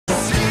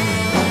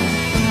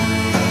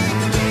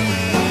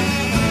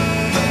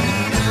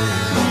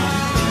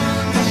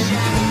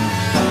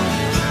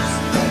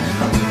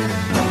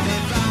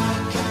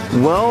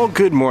Well,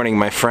 good morning,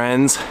 my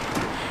friends.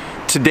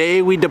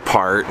 Today we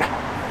depart.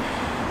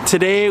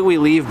 Today we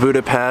leave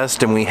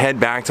Budapest and we head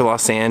back to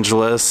Los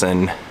Angeles,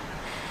 and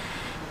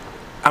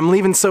I'm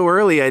leaving so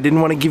early I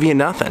didn't want to give you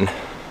nothing.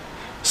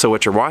 So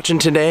what you're watching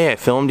today, I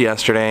filmed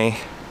yesterday.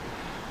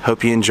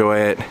 Hope you enjoy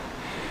it.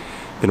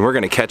 Then we're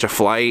gonna catch a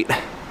flight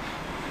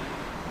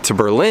to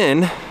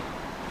Berlin,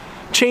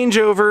 change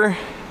over,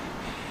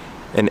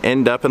 and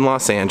end up in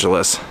Los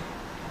Angeles.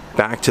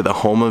 Back to the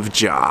home of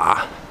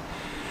Zsa.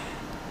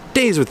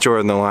 Daze with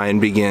Jordan the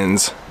Lion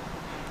begins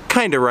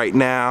kinda right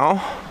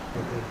now.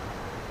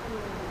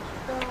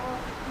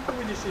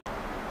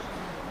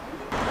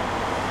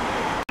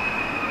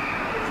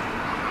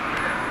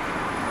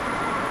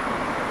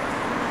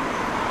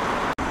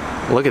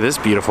 Look at this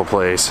beautiful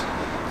place.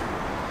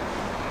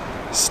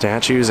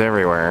 Statues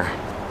everywhere.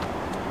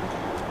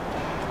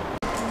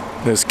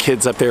 Those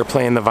kids up there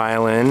playing the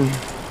violin.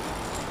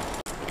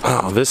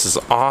 Oh, this is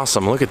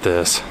awesome. Look at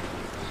this.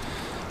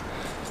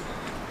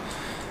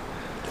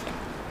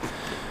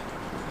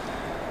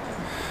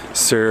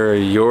 Sir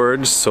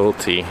George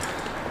Solti.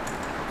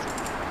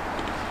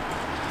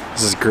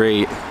 This is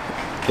great.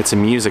 It's a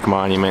music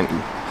monument,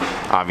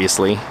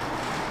 obviously.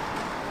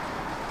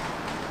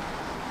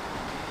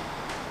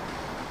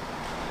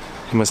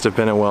 He must have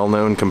been a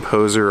well-known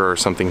composer or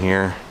something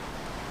here.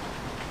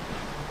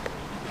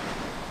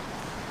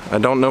 I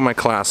don't know my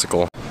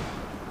classical.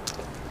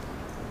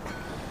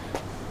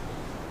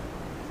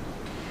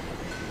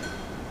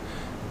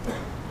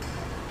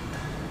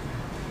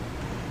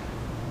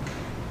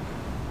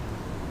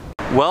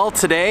 Well,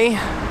 today,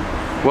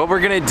 what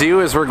we're gonna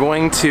do is we're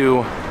going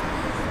to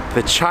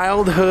the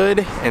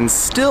childhood and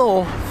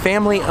still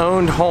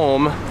family-owned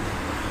home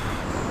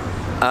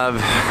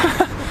of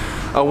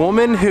a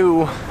woman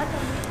who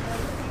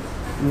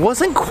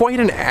wasn't quite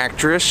an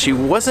actress, she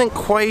wasn't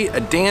quite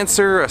a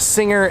dancer, a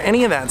singer,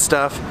 any of that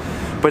stuff,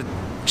 but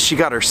she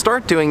got her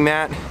start doing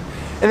that,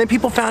 and then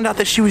people found out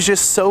that she was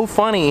just so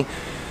funny.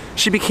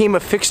 She became a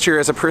fixture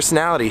as a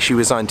personality. She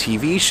was on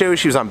TV shows,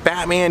 she was on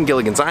Batman,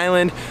 Gilligan's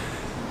Island,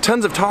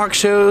 tons of talk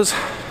shows,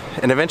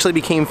 and eventually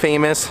became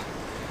famous,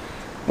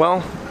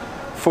 well,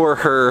 for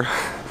her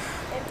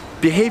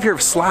behavior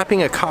of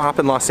slapping a cop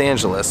in Los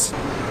Angeles.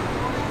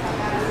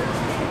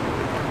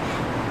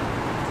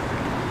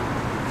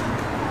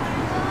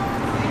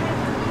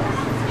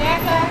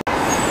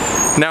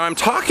 Now I'm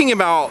talking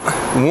about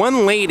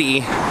one lady,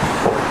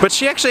 but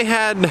she actually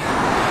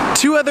had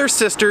two other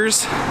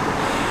sisters,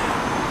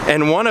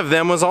 and one of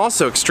them was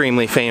also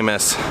extremely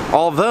famous,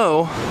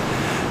 although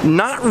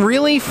not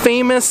really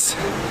famous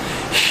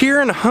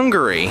here in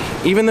Hungary,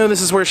 even though this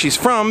is where she's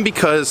from,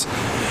 because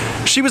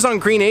she was on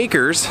Green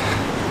Acres,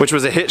 which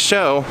was a hit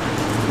show.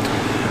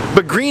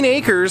 But Green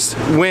Acres,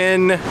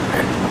 when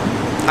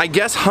I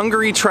guess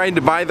Hungary tried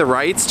to buy the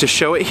rights to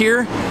show it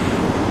here,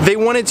 they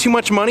wanted too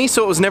much money,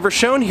 so it was never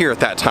shown here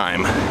at that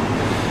time.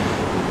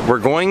 We're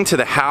going to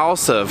the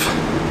house of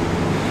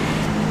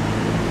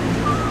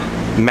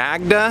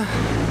Magda,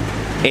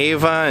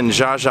 Ava, and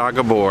Zsa Zsa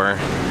Gabor.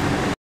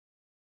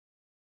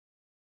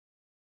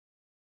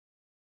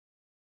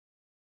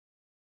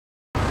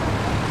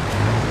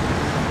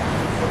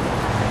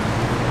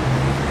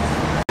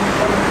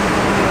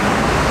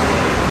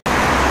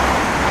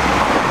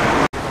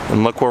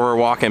 And look where we're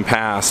walking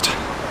past.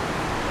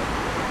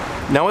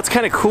 Now what's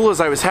kind of cool is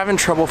I was having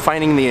trouble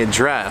finding the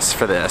address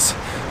for this.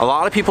 A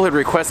lot of people had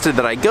requested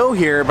that I go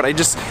here, but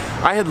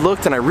I had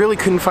looked and I really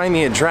couldn't find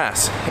the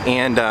address.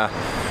 And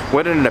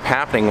what ended up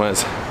happening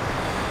was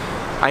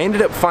I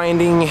ended up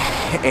finding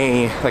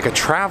like a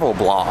travel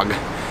blog,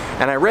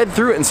 and I read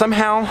through it, and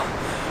somehow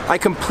I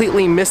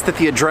completely missed that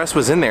the address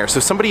was in there.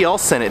 So somebody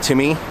else sent it to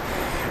me.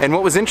 And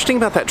what was interesting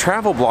about that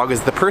travel blog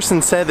is the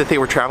person said that they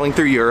were traveling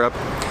through Europe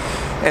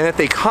and that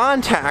they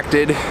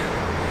contacted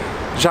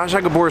Zsa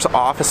Zsa Gabor's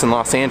office in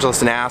Los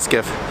Angeles and asked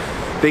if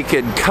they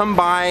could come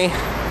by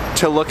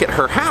to look at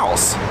her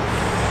house.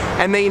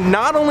 And they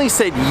not only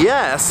said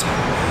yes,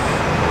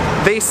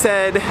 they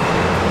said,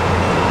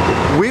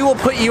 we will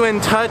put you in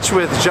touch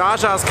with Zsa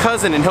Zsa's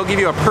cousin and he'll give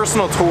you a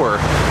personal tour.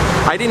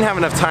 I didn't have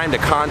enough time to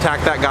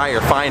contact that guy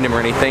or find him or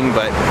anything,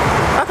 but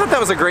I thought that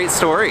was a great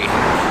story.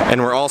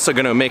 And we're also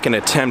going to make an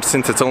attempt,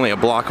 since it's only a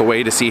block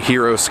away, to see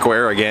Hero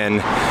Square again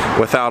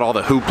without all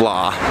the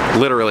hoopla.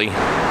 Literally,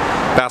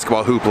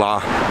 basketball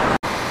hoopla.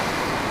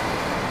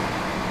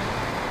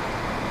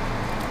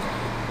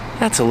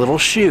 That's a little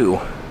shoe.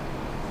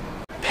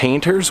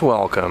 Painter's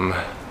welcome.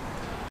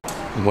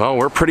 Well,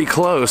 we're pretty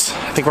close.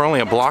 I think we're only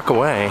a block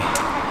away.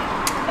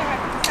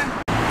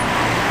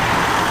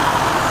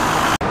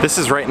 This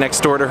is right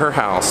next door to her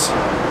house.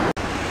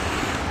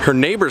 Her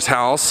neighbor's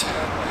house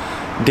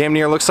damn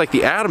near looks like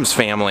the Addams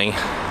family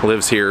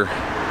lives here.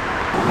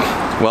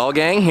 Well,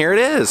 gang, here it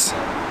is.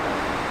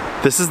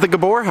 This is the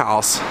Gabor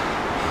house.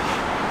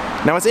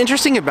 Now, what's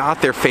interesting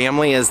about their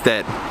family is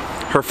that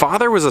her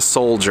father was a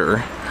soldier.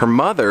 Her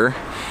mother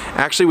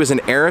actually was an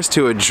heiress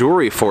to a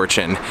jewelry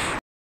fortune.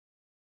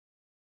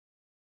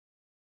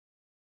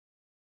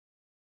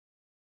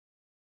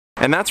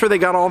 And that's where they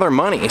got all their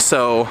money.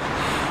 So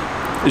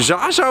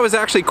Zsa Zsa was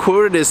actually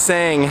quoted as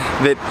saying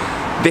that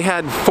they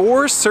had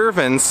 4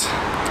 servants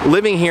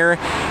living here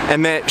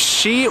and that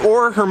she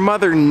or her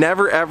mother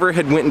never ever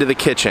had went into the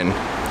kitchen.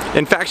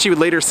 In fact, she would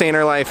later say in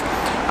her life,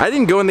 "I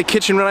didn't go in the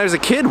kitchen when I was a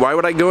kid. Why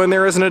would I go in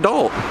there as an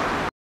adult?"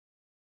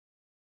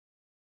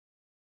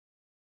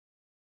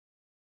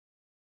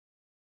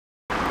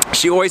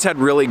 She always had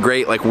really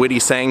great, like, witty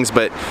sayings,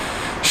 but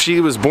she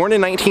was born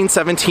in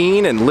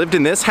 1917 and lived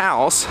in this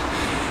house.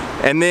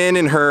 And then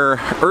in her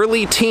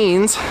early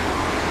teens,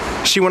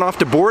 she went off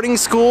to boarding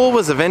school,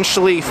 was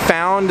eventually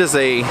found as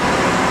a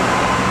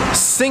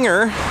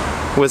singer,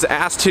 was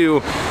asked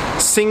to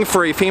sing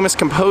for a famous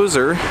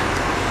composer,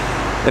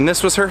 and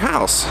this was her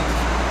house.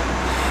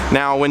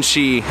 Now, when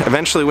she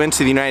eventually went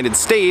to the United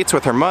States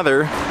with her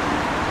mother,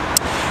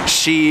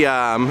 she,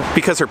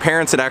 because her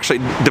parents had actually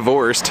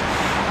divorced,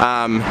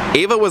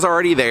 Ava was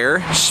already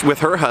there with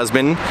her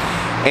husband,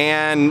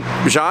 and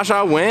Zsa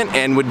Zsa went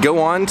and would go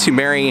on to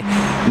marry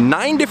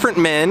 9 different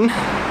men.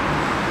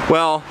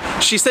 Well,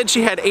 she said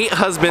she had 8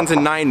 husbands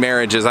and 9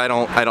 marriages. I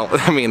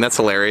mean, that's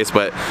hilarious,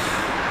 but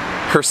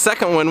her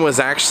second one was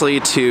actually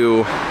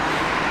to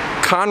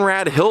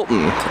Conrad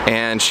Hilton,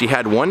 and she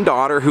had 1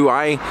 daughter who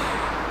I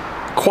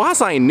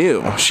quasi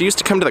knew. She used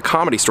to come to the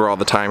Comedy Store all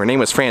the time. Her name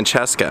was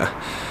Francesca.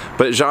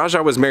 But Zsa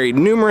Zsa was married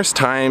numerous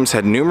times,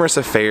 had numerous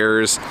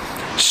affairs.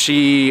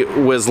 She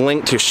was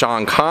linked to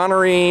Sean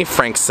Connery,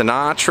 Frank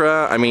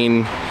Sinatra. I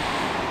mean,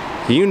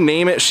 you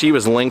name it, she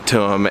was linked to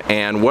him,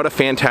 and what a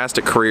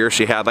fantastic career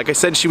she had. Like I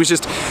said, she was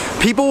just,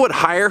 people would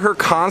hire her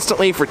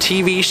constantly for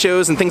TV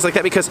shows and things like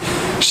that because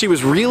she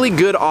was really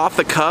good off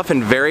the cuff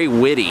and very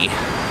witty.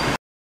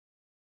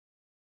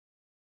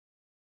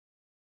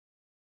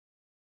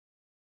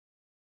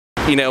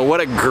 You know,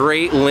 what a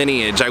great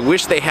lineage. I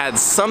wish they had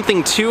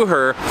something to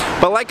her,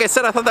 but like I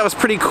said, I thought that was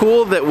pretty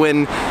cool that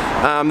when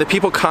the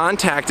people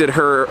contacted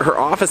her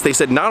office, they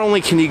said, not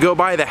only can you go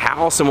by the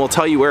house and we'll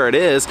tell you where it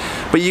is,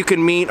 but you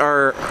can meet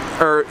our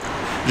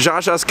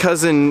Zsa Zsa's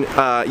cousin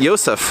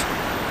Yosef,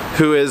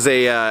 who is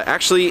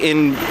actually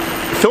in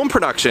film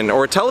production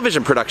or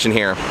television production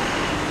here.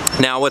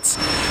 Now, what's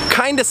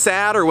kind of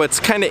sad, or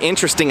what's kind of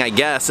interesting, I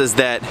guess, is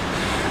that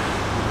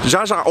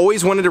Zsa Zsa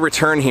always wanted to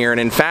return here, and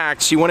in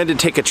fact, she wanted to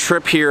take a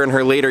trip here in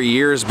her later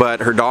years,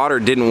 but her daughter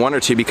didn't want her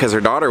to because her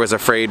daughter was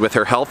afraid with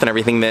her health and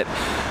everything that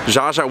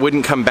Zsa Zsa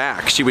wouldn't come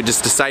back. She would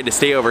just decide to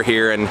stay over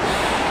here, and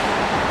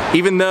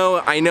even though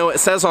I know it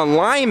says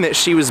online that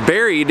she was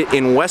buried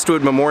in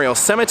Westwood Memorial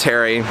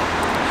Cemetery,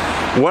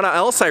 what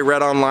else I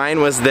read online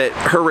was that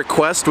her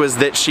request was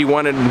that she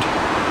wanted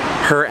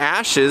her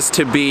ashes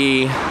to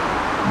be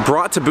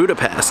brought to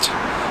Budapest.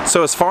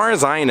 So as far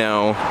as I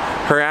know,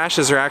 her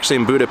ashes are actually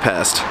in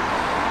Budapest.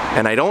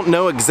 And I don't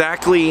know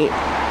exactly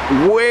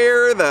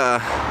where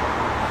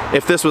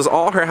if this was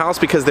all her house,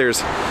 because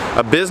there's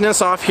a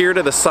business off here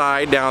to the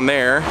side down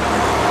there,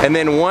 and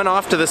then one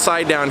off to the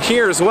side down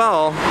here as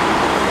well.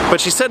 But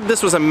she said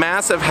this was a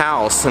massive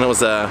house, and it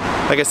was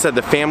like I said,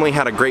 the family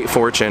had a great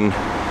fortune.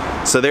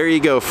 So there you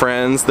go,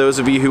 friends. Those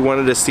of you who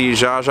wanted to see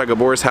Zsa Zsa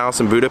Gabor's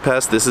house in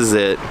Budapest, this is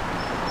it.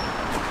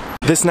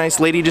 This nice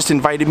lady just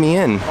invited me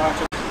in.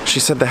 She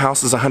said the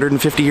house is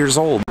 150 years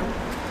old.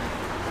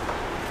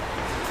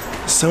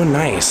 So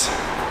nice.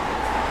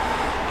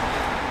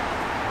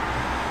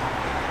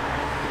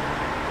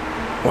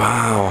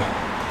 Wow.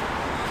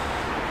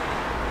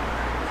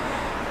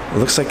 It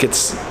looks like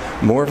it's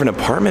more of an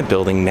apartment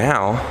building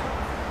now.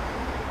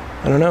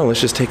 I don't know, let's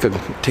just take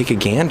a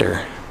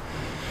gander.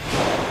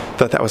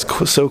 Thought that was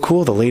so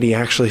cool. The lady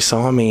actually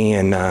saw me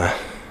and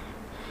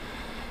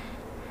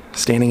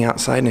standing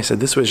outside, and I said,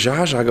 "This was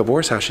Zsa Zsa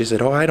Gabor's house." She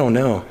said, "Oh, I don't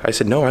know." I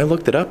said, "No, I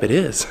looked it up. It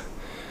is."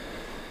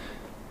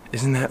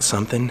 Isn't that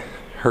something?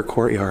 Her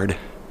courtyard.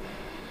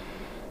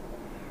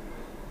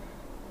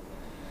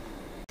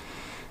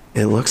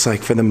 It looks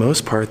like for the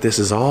most part this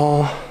is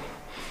all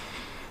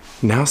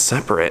now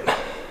separate.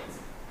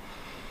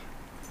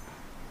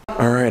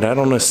 Alright, I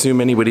don't assume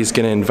anybody's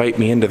going to invite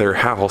me into their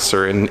house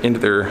or into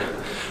their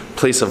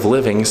place of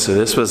living, so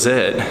this was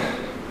it.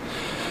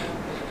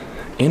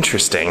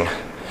 Interesting.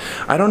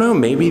 I don't know,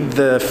 maybe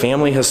the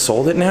family has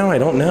sold it now? I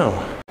don't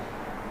know.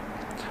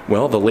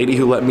 Well, the lady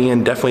who let me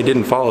in definitely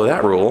didn't follow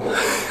that rule.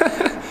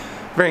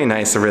 Very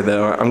nice of her,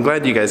 though. I'm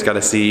glad you guys got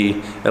to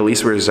see at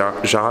least where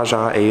Zsa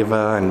Zsa,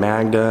 Ava, and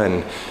Magda,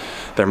 and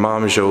their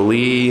mom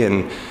Jolie,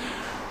 and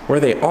where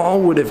they all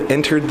would have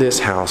entered this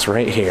house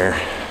right here.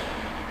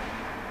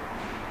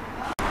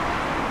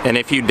 And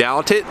if you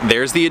doubt it,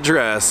 there's the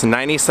address,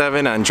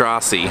 97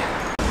 Andrassy.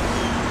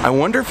 I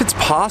wonder if it's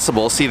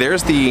possible, see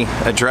there's the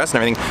address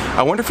and everything,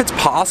 I wonder if it's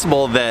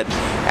possible that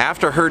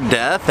after her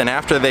death and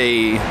after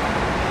they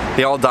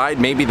all died,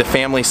 maybe the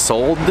family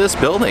sold this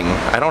building.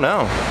 I don't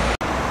know.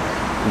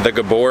 The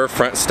Gabor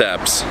front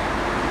steps.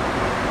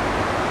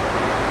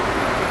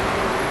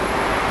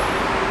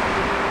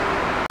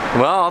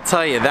 Well, I'll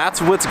tell you,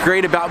 that's what's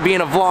great about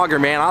being a vlogger,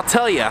 man. I'll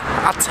tell you.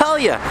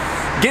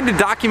 Getting to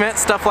document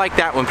stuff like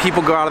that when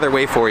people go out of their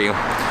way for you.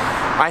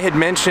 I had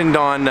mentioned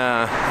on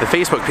the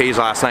Facebook page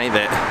last night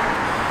that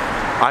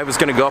I was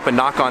gonna go up and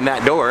knock on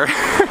that door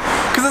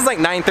because it's like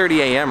 9:30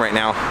 a.m. right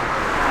now.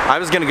 I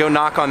was gonna go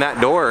knock on that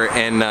door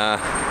and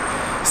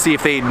see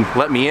if they'd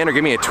let me in or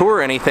give me a tour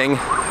or anything.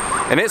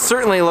 And it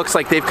certainly looks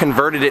like they've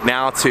converted it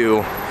now to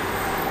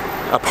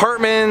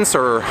apartments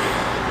or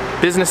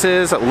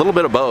businesses, a little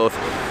bit of both.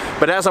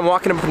 But as I'm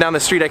walking up and down the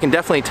street, I can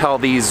definitely tell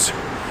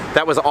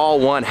that was all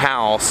one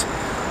house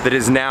that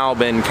has now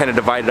been kind of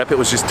divided up. It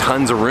was just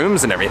tons of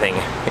rooms and everything.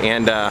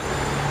 And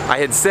I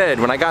had said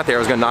when I got there I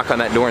was gonna knock on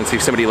that door and see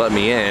if somebody let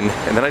me in,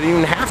 and then I didn't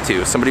even have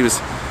to. Somebody was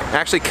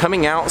actually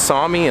coming out,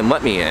 saw me, and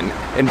let me in.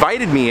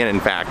 Invited me in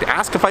fact,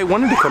 asked if I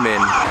wanted to come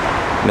in.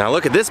 Now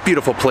look at this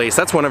beautiful place.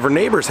 That's one of her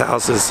neighbor's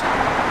houses.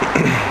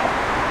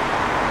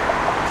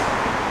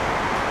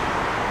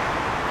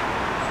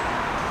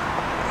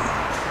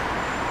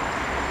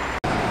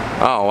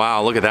 Oh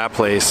wow, look at that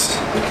place.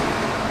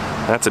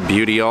 That's a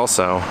beauty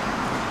also.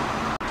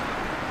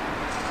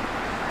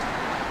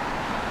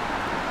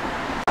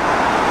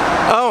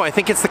 Oh, I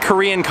think it's the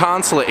Korean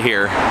consulate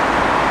here.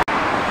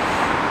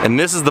 And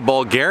this is the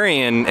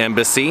Bulgarian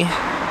embassy.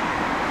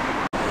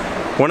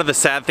 One of the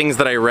sad things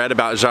that I read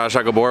about Zsa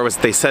Zsa Gabor was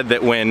they said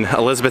that when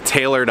Elizabeth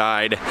Taylor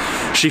died,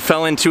 Zsa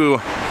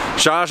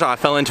Zsa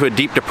fell into a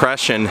deep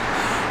depression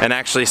and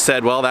actually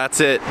said, well, that's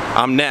it,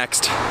 I'm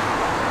next.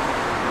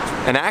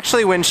 And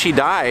actually when she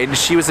died,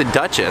 she was a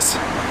duchess.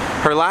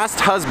 Her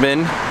last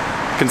husband,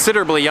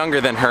 considerably younger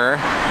than her,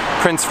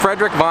 Prince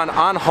Frederick von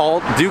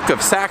Anhalt, Duke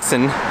of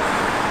Saxon,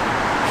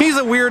 he's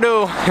a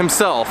weirdo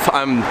himself.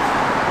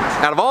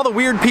 Out of all the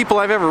weird people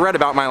I've ever read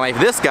about in my life,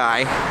 this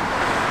guy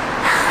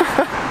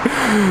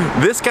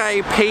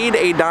paid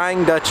a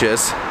dying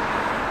duchess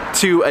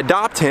to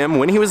adopt him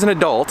when he was an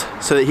adult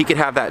so that he could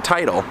have that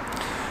title.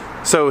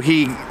 So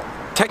he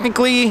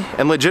technically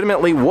and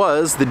legitimately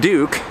was the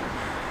Duke.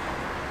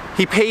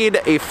 He paid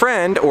a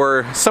friend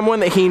or someone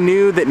that he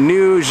knew that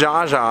knew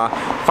Zsa Zsa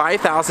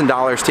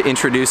 $5,000 to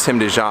introduce him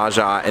to Zsa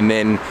Zsa, and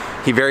then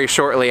he very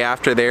shortly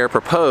after there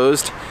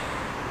proposed.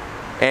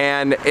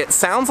 And it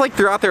sounds like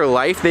throughout their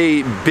life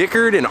they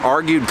bickered and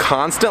argued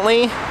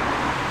constantly,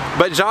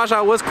 but Zsa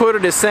Zsa was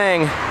quoted as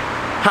saying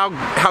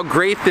how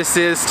great this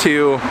is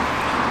to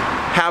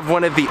have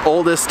one of the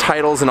oldest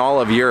titles in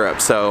all of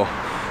Europe. So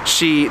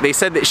they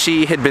said that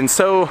she had been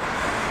so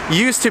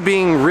used to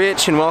being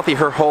rich and wealthy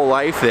her whole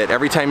life that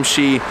every time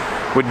she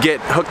would get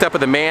hooked up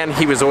with a man,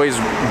 he was always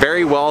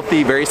very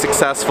wealthy, very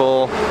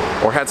successful,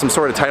 or had some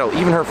sort of title.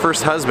 Even her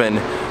first husband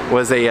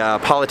was a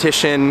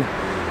politician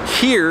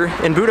here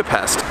in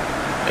Budapest.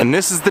 And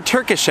this is the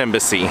Turkish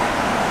embassy.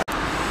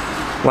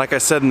 Like I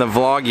said in the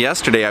vlog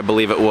yesterday, I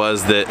believe it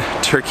was, that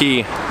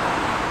Turkey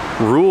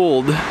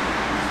ruled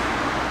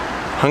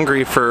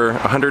Hungary for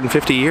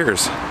 150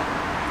 years.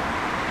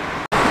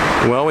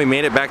 Well, we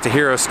made it back to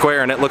Hero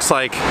Square, and it looks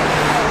like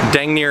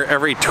dang near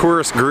every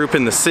tourist group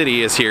in the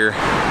city is here.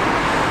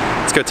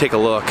 Let's go take a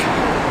look.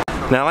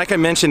 Now, like I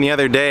mentioned the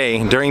other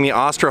day, during the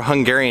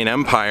Austro-Hungarian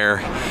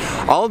Empire,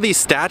 all of these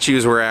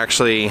statues were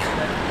actually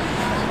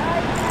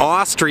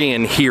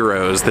Austrian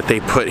heroes that they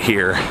put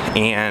here.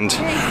 And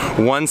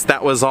once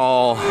that was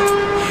all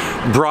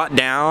brought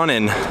down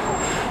and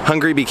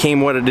Hungary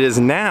became what it is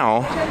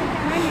now,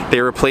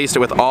 they replaced it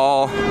with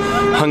all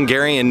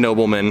Hungarian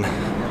noblemen,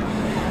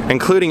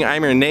 including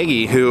Imre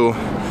Nagy, who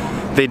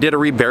they did a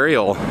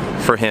reburial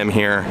for him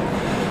here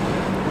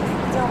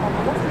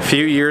a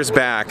few years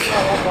back.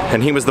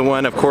 And he was the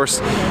one, of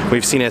course,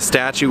 we've seen his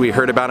statue, we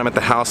heard about him at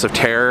the House of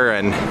Terror,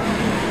 and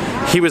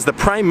he was the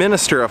Prime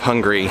Minister of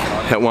Hungary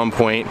at one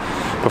point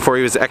before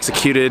he was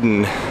executed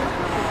in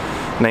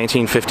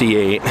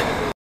 1958.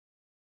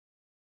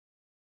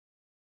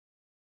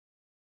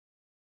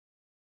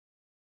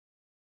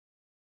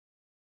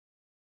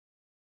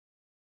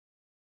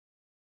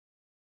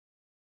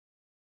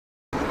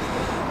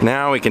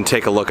 Now we can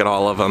take a look at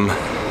all of them.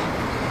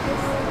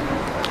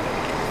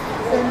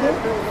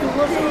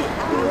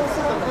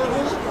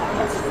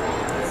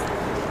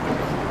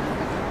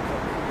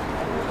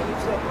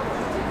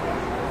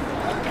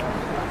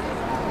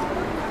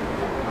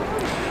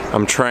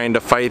 I'm trying to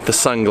fight the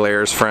sun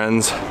glares,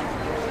 friends.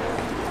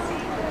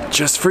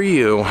 Just for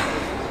you.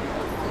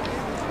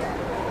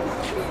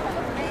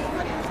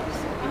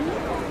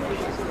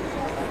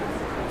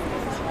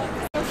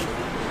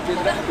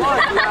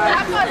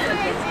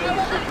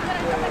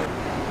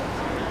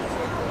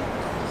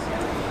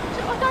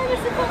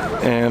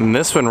 And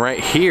this one right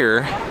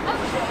here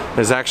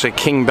is actually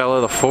King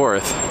Bela IV,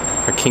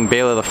 or King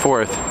Bela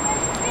IV,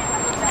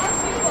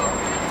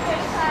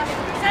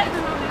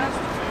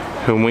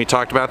 whom we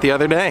talked about the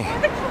other day.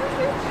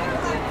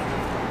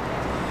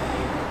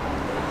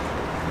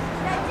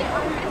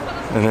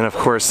 And then of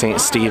course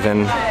St.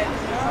 Stephen.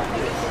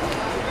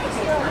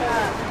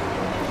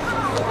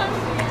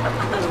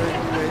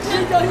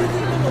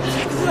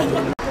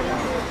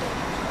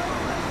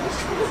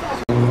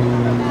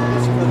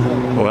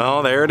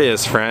 Well, there it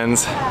is,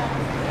 friends.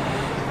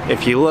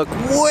 If you look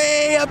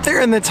way up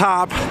there in the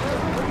top,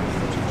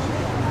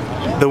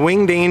 the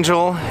winged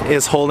angel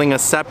is holding a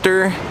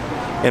scepter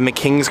and the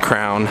king's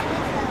crown.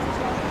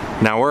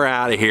 Now we're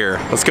out of here.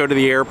 Let's go to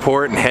the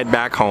airport and head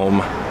back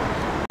home.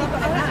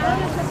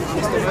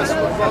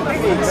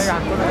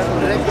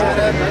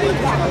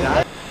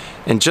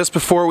 And just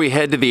before we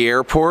head to the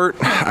airport,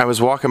 I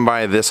was walking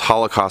by this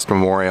Holocaust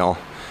memorial,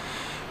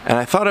 and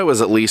I thought it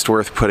was at least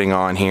worth putting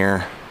on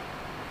here.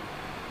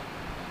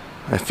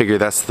 I figure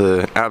that's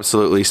the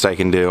absolute least I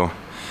can do.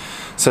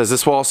 It says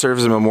this wall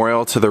serves as a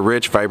memorial to the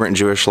rich, vibrant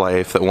Jewish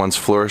life that once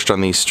flourished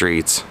on these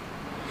streets.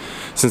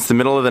 Since the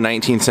middle of the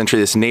 19th century,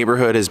 this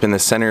neighborhood has been the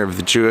center of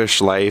the Jewish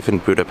life in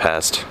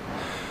Budapest,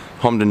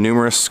 home to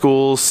numerous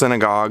schools,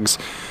 synagogues,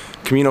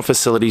 communal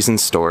facilities, and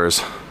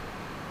stores.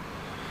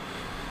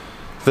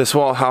 This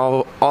wall,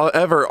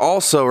 however,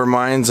 also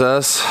reminds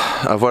us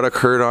of what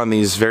occurred on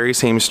these very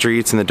same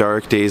streets in the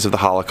dark days of the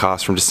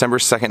Holocaust, from December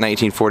 2nd,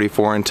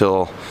 1944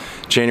 until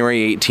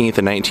January 18th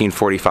of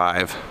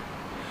 1945.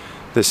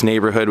 This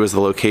neighborhood was the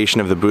location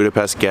of the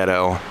Budapest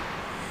ghetto,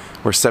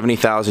 where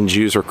 70,000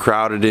 Jews were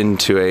crowded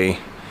into a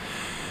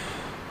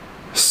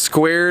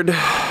squared,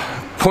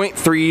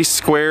 0.3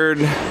 squared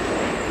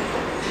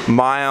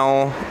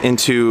mile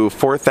into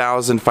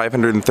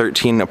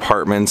 4,513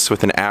 apartments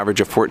with an average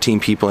of 14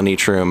 people in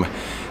each room.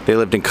 They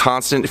lived in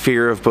constant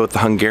fear of both the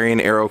Hungarian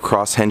Arrow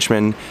Cross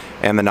henchmen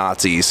and the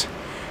Nazis.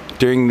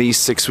 During these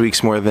 6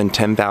 weeks, more than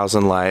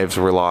 10,000 lives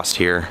were lost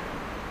here.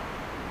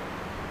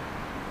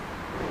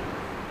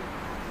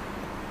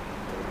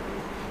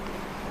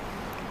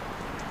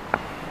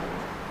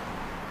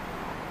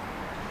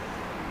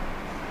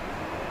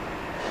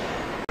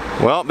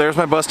 Well, there's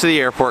my bus to the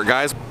airport,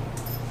 guys.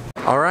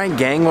 Alright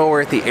gang, well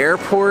we're at the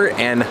airport,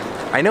 and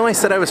I know I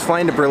said I was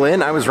flying to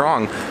Berlin. I was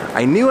wrong.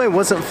 I knew I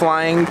wasn't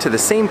flying to the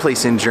same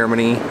place in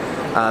Germany.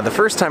 The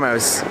first time I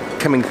was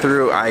coming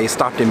through, I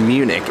stopped in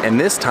Munich, and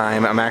this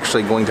time I'm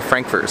actually going to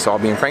Frankfurt. So I'll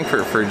be in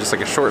Frankfurt for just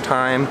like a short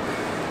time,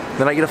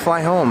 then I get to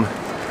fly home.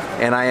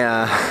 And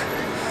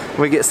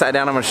when we get sat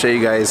down, I'm going to show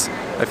you guys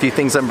a few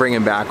things I'm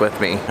bringing back with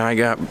me. I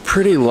got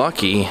pretty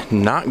lucky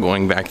not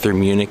going back through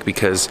Munich,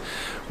 because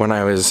when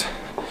I was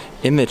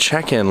in the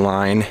check-in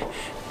line,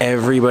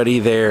 everybody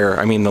there,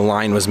 I mean the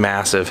line was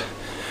massive,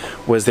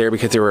 was there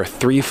because there were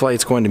 3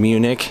 flights going to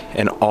Munich,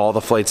 and all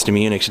the flights to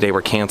Munich today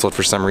were canceled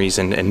for some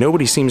reason, and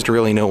nobody seems to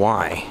really know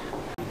why.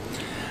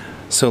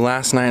 So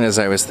last night, as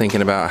I was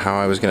thinking about how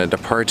I was going to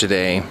depart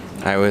today,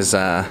 I was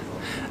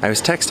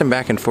texting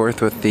back and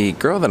forth with the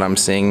girl that I'm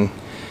seeing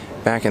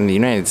back in the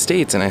United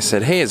States, and I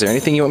said, hey, is there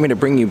anything you want me to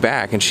bring you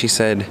back? And she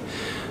said,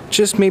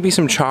 just maybe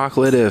some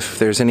chocolate if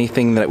there's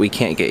anything that we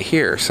can't get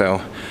here.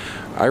 So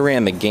I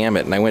ran the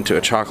gamut, and I went to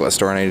a chocolate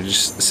store and I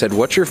just said,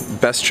 what's your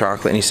best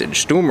chocolate? And he said,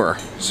 Stummer.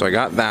 So I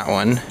got that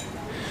one.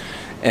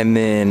 And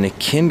then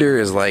Kinder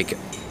is like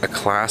a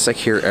classic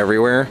here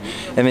everywhere.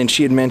 And then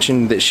she had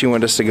mentioned that she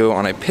wanted us to go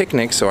on a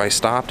picnic, so I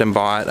stopped and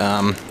bought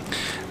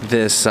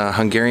this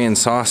Hungarian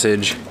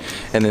sausage.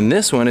 And then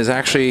this one is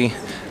actually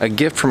a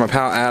gift from a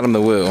pal, Adam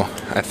the Woo.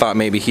 I thought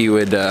maybe he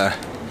would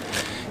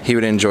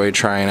enjoy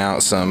trying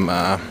out some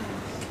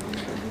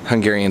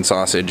Hungarian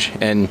sausage.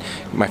 And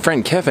my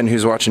friend Kevin,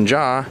 who's watching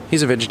Zsa,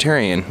 he's a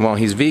vegetarian. Well,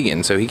 he's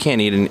vegan, so he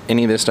can't eat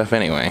any of this stuff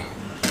anyway.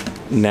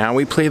 Now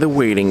we play the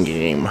waiting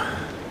game.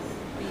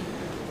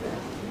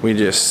 We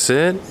just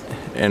sit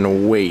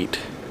and wait.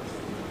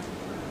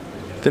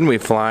 Then we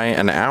fly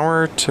an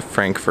hour to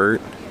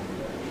Frankfurt.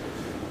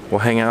 We'll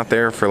hang out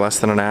there for less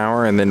than an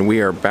hour, and then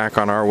we are back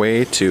on our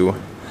way to,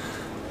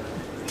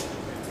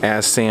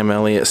 as Sam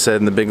Elliott said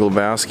in The Big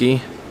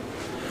Lebowski,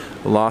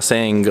 Los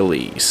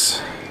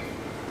Angeles.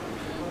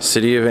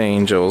 City of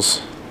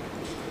Angels.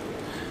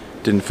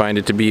 Didn't find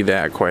it to be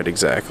that quite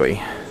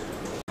exactly.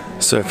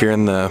 So if you're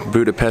in the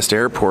Budapest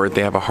airport,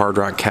 they have a Hard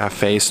Rock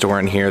Cafe store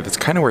in here that's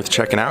kind of worth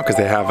checking out, because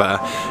they have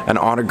an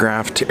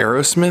autographed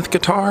Aerosmith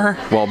guitar,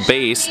 well,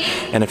 bass,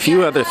 and a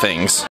few other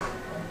things.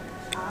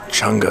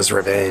 Chunga's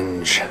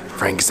Revenge,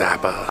 Frank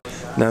Zappa.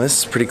 Now this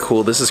is pretty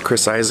cool. This is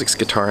Chris Isaak's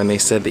guitar, and they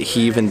said that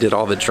he even did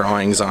all the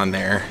drawings on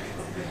there,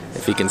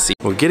 if you can see.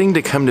 Well, getting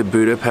to come to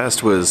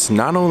Budapest was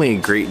not only a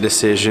great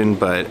decision,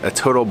 but a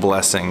total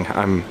blessing.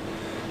 I'm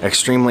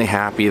extremely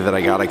happy that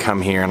I got to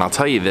come here, and I'll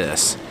tell you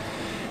this.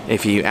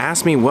 If you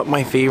ask me what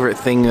my favorite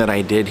thing that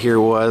I did here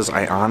was,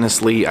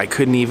 I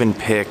couldn't even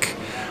pick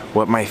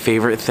what my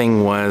favorite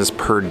thing was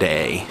per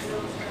day.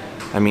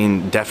 I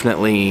mean,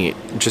 definitely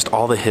just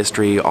all the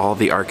history, all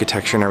the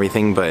architecture and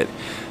everything, but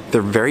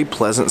they're very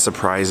pleasant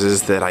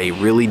surprises that I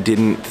really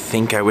didn't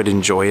think I would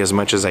enjoy as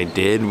much as I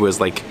did.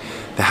 Was like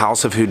the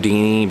House of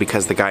Houdini,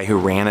 because the guy who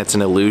ran it's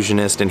an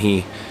illusionist, and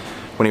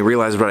when he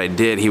realized what I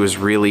did, he was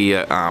really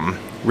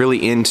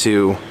really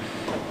into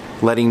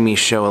letting me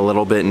show a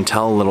little bit and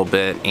tell a little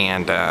bit,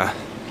 and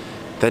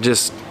that's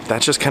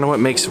just kind of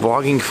what makes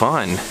vlogging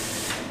fun.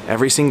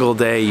 Every single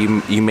day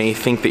you may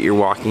think that you're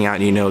walking out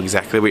and you know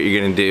exactly what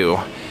you're gonna do,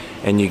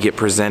 and you get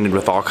presented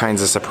with all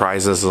kinds of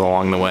surprises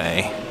along the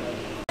way.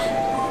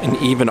 And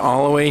even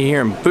all the way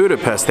here in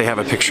Budapest, they have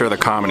a picture of the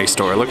Comedy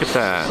Store. Look at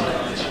that.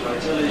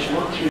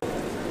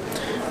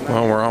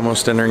 Well, we're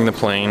almost entering the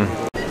plane.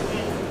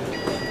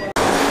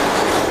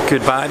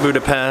 Goodbye,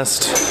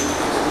 Budapest.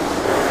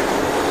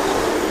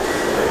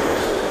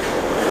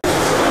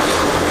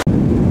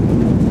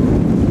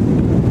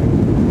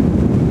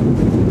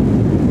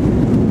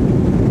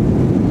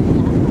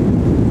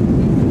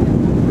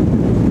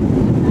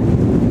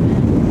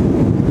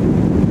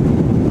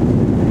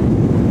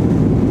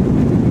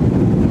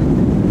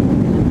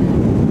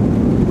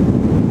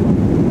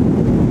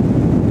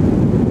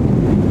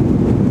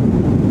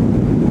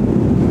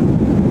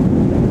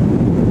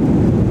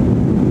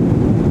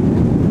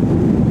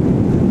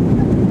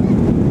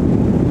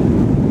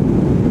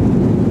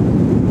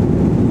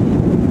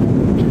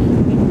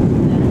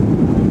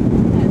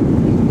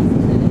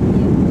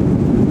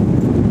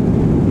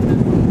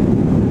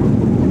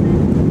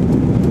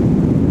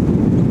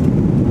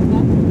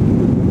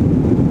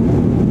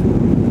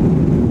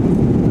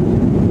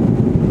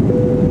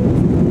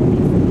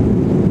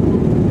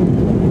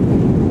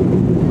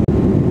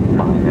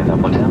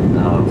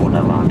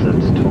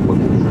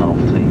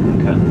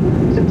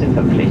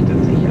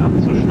 verpflichtet, sich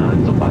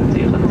abzuschnallen, sobald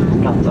sie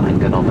ihren Platz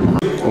eingenommen haben.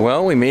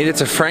 Well, we made it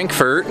to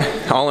Frankfurt,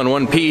 all in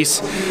one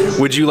piece.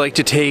 Would you like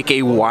to take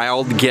a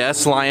wild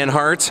guess,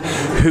 Lionhearts,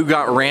 who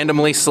got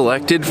randomly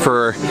selected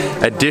for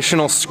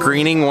additional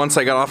screening once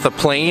I got off the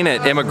plane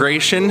at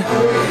immigration?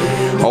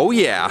 Oh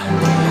yeah,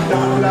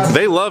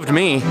 they loved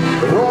me.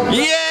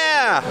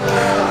 Yeah!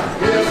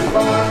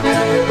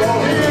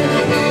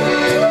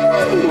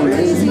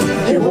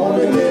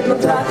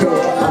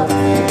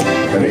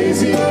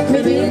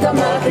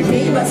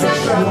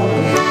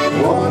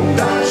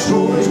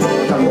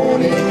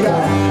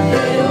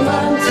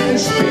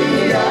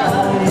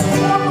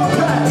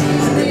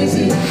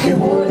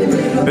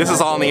 This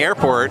is all in the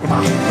airport.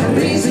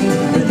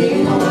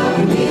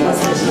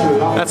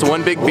 That's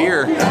one big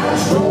beer.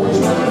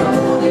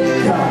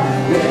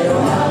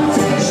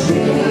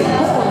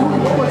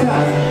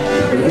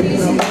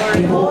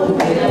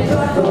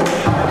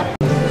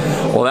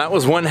 Well, that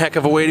was one heck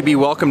of a way to be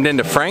welcomed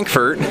into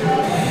Frankfurt.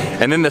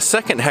 And then the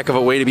second heck of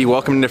a way to be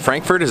welcomed into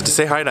Frankfurt is to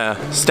say hi to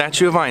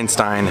Statue of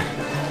Einstein.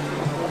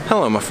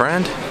 Hello, my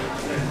friend.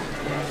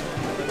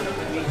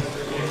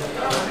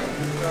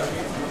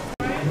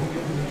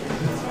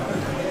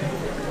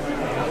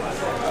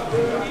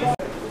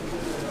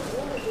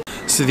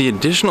 So the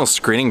additional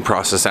screening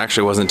process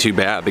actually wasn't too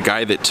bad. The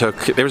guy that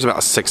took, there was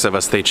about 6 of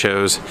us they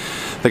chose.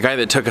 The guy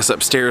that took us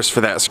upstairs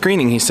for that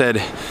screening, he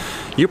said,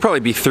 you'll probably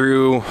be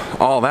through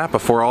all that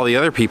before all the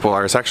other people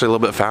are. It's actually a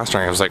little bit faster.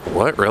 And I was like,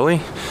 what,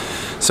 really?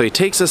 So he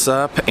takes us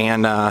up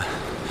and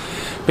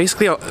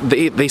basically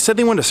they said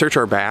they wanted to search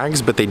our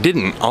bags, but they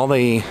didn't. All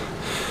they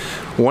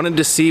wanted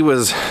to see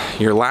was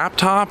your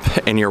laptop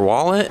and your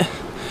wallet.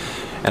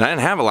 And I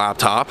didn't have a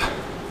laptop.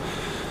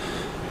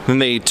 Then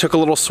they took a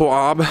little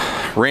swab,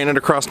 ran it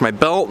across my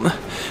belt,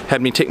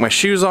 had me take my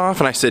shoes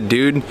off, and I said,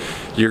 dude,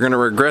 you're gonna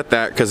regret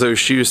that because those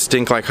shoes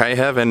stink like high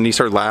heaven. And he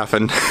started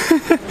laughing.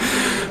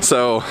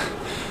 So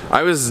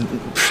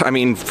I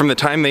mean, from the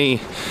time they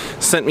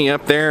sent me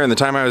up there and the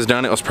time I was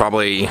done, it was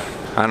probably,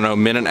 I don't know, a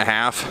minute and a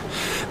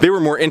half. They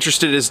were more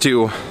interested as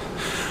to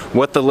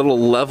what the little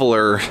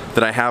leveler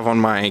that I have on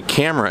my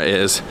camera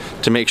is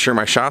to make sure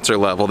my shots are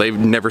level. They've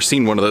never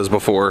seen one of those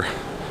before,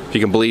 if you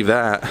can believe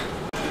that.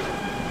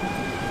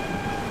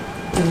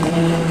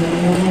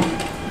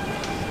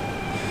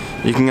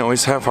 You can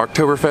always have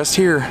Oktoberfest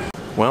here.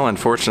 Well,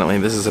 unfortunately,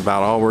 this is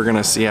about all we're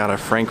gonna see out of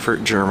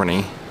Frankfurt,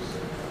 Germany.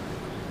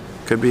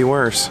 Could be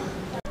worse.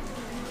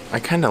 I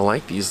kind of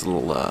like these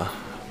little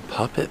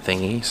puppet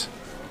thingies.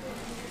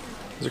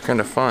 These are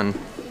kind of fun.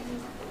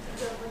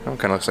 That one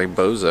kind of looks like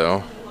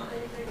Bozo.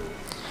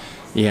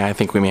 Yeah, I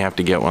think we may have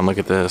to get one. Look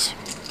at this.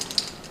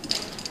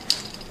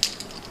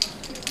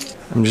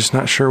 I'm just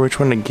not sure which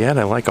one to get.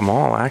 I like them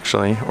all,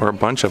 actually, or a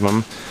bunch of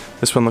them.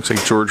 This one looks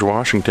like George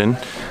Washington.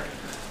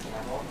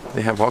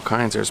 They have all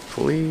kinds. There's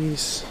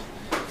police,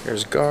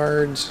 there's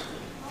guards.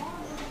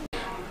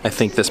 I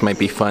think this might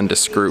be fun to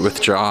screw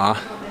with Zsa.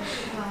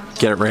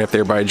 Get it right up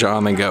there by Zsa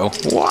and then go,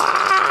 wah!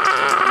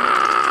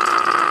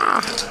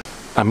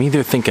 I'm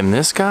either thinking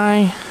this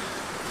guy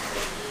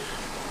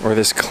or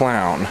this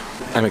clown.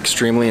 I'm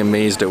extremely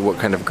amazed at what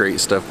kind of great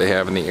stuff they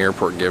have in the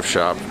airport gift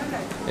shop.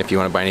 If you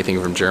want to buy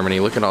anything from Germany,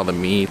 look at all the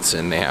meats,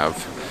 and they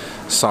have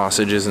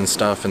sausages and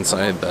stuff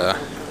inside the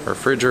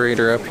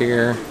refrigerator up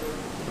here.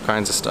 All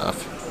kinds of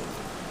stuff.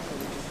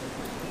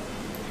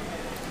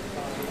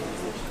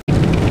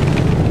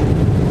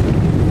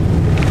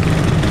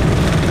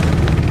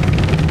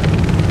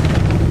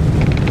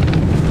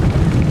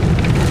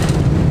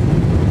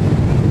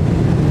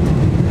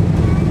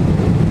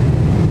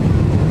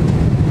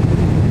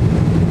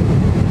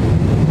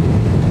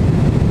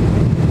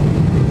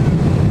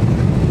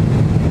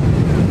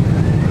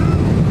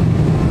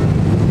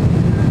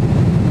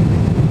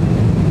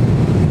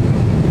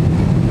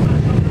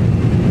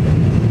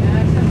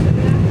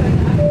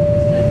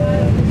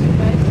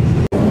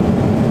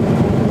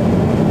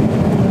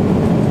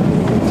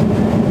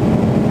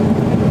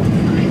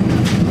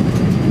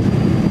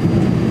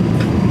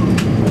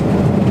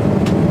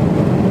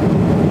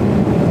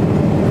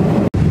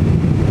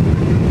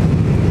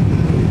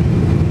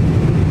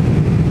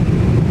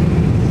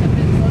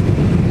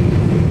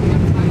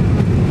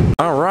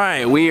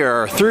 We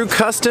are through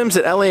customs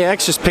at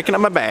LAX, just picking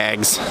up my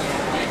bags.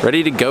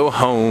 Ready to go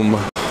home.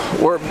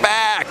 We're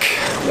back!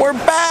 We're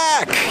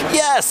back!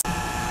 Yes!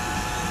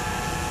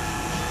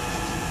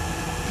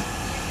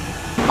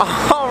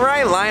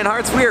 Alright,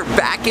 Lionhearts, we are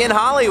back in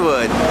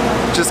Hollywood.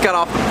 Just got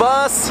off the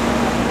bus,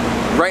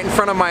 right in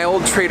front of my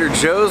old Trader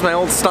Joe's, my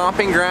old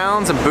stomping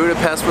grounds, and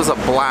Budapest was a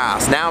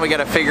blast. Now we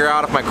gotta figure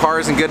out if my car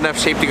is in good enough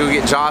shape to go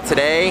get Zsa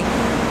today,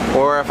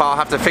 or if I'll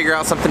have to figure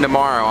out something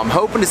tomorrow. I'm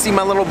hoping to see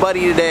my little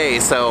buddy today,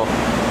 so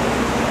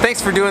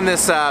thanks for doing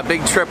this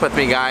big trip with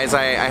me, guys.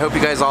 I hope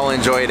you guys all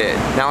enjoyed it.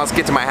 Now let's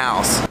get to my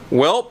house.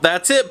 Well,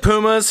 that's it,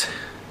 Pumas.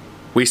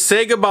 We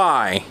say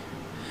goodbye.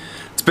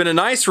 It's been a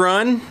nice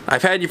run.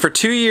 I've had you for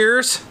 2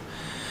 years.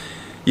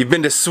 You've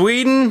been to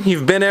Sweden,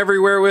 you've been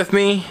everywhere with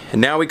me, and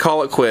now we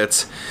call it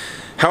quits.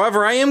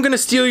 However, I am going to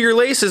steal your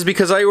laces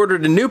because I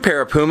ordered a new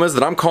pair of Pumas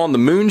that I'm calling the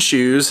Moon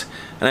Shoes,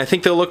 and I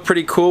think they'll look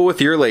pretty cool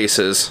with your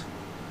laces.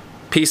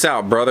 Peace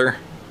out, brother.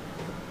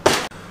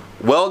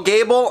 Well,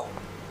 Gable,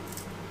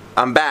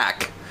 I'm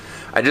back.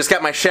 I just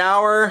got my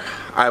shower.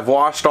 I've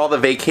washed all the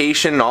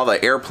vacation, all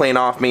the airplane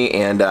off me,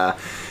 and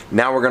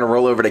now we're going to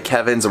roll over to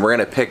Kevin's and we're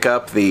going to pick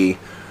up my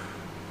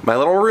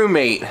little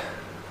roommate.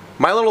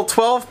 My little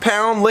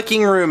 12-pound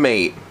licking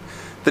roommate,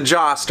 the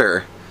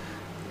Joster.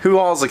 Who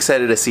all's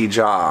excited to see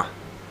Jaw?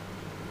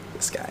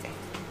 This guy.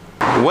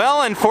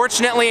 Well,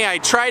 unfortunately, I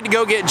tried to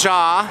go get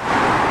Jaw,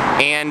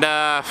 and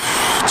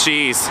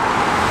geez.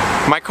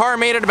 My car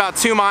made it about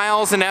 2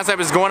 miles, and as I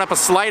was going up a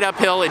slight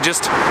uphill, it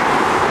just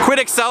quit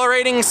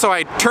accelerating, so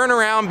I turned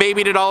around,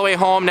 babied it all the way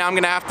home. Now I'm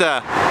gonna have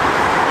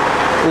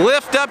to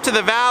lift up to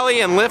the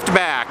valley and lift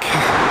back.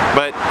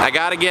 But I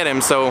gotta get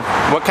him, so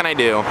what can I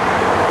do?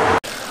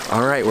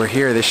 All right, we're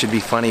here. This should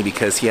be funny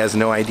because he has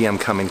no idea I'm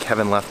coming.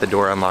 Kevin left the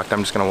door unlocked. I'm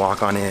just gonna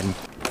walk on in.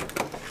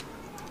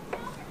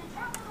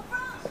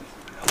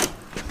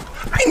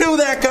 I know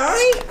that guy!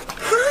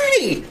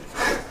 Hi!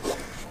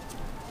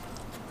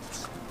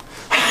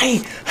 Hi!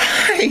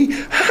 Hi!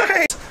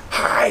 Hi!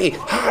 Hi!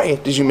 Hi!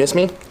 Did you miss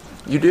me?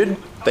 You did?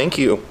 Thank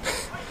you.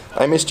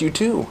 I missed you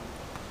too.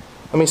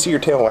 Let me see your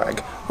tail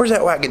wag. Where's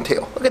that wagging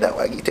tail? Look at that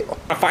waggy tail.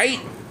 A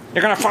fight?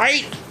 You're gonna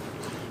fight?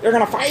 You're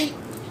gonna fight?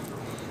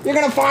 You're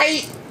gonna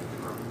fight?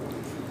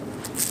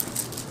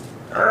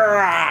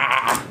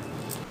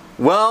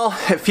 Well,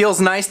 it feels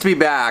nice to be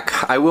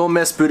back. I will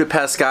miss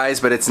Budapest,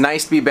 guys, but it's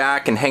nice to be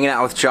back and hanging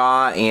out with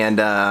Jaw and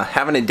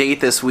having a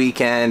date this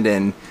weekend,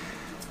 and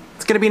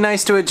it's gonna be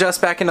nice to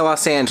adjust back into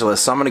Los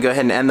Angeles, so I'm gonna go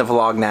ahead and end the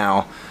vlog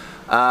now.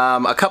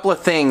 A couple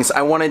of things.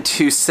 I wanted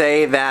to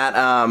say that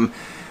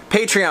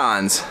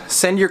Patreons,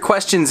 send your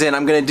questions in.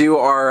 I'm gonna do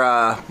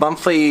our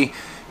monthly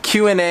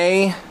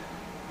Q&A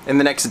in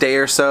the next day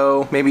or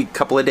so, maybe a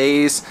couple of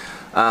days.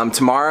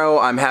 Tomorrow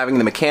I'm having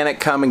the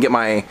mechanic come and get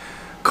my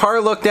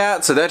car looked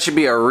at, so that should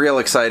be a real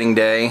exciting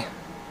day.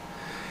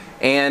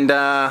 And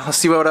let's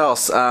see what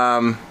else.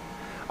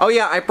 Oh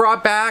yeah, I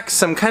brought back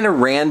some kind of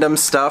random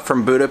stuff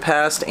from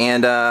Budapest,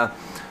 and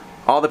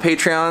all the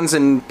Patreons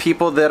and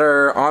people that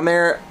are on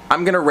there,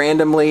 I'm gonna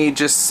randomly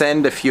just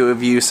send a few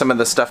of you some of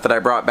the stuff that I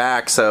brought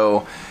back.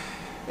 So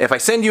if I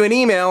send you an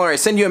email or I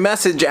send you a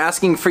message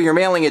asking for your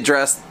mailing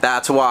address,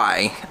 that's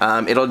why.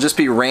 It'll just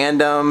be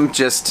random,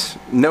 just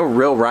no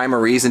real rhyme or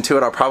reason to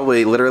it. I'll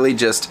probably literally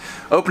just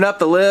open up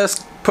the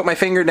list, put my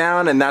finger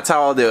down, and that's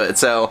how I'll do it.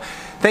 So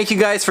thank you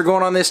guys for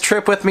going on this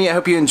trip with me. I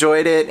hope you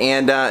enjoyed it,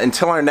 and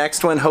until our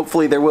next one,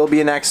 hopefully there will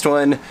be a next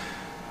one.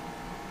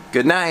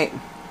 Good night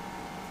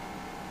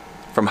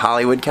from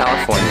Hollywood,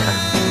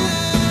 California.